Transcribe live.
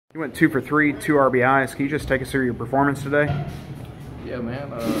You went 2 for 3, 2 RBIs. Can you just take us through your performance today? Yeah, man.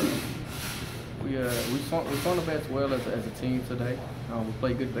 We swung the bats well as a team today. We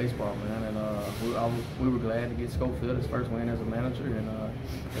played good baseball, man, and we were glad to get Schofield his first win as a manager, and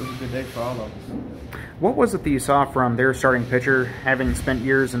it was a good day for all of us. What was it that you saw from their starting pitcher, having spent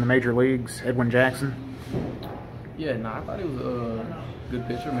years in the major leagues, Edwin Jackson? Yeah, no, I thought he was a good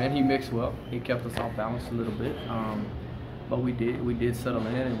pitcher, man. He mixed well. He kept us off balance a little bit. But we did settle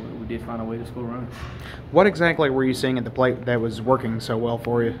in, and we did find a way to score runs. What exactly were you seeing at the plate that was working so well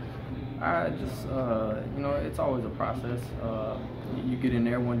for you? I just, it's always a process. You get in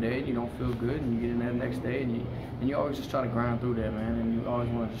there one day and you don't feel good, and you get in there the next day, and you always just try to grind through that, man. And you always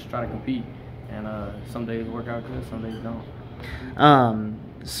want to just try to compete. And some days work out good, some days don't.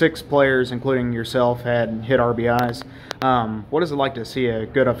 6 players, including yourself, had hit RBIs. What is it like to see a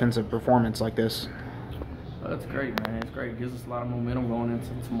good offensive performance like this? That's great, man. It's great. It gives us a lot of momentum going into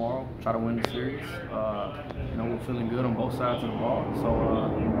tomorrow. Try to win the series. We're feeling good on both sides of the ball, so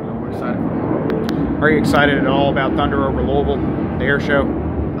we're excited for tomorrow. Are you excited at all about Thunder over Louisville, the air show?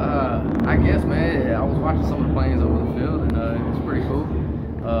 I guess, man. I was watching some of the planes over the field, and it's pretty cool.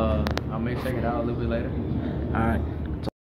 I may check it out a little bit later. All right.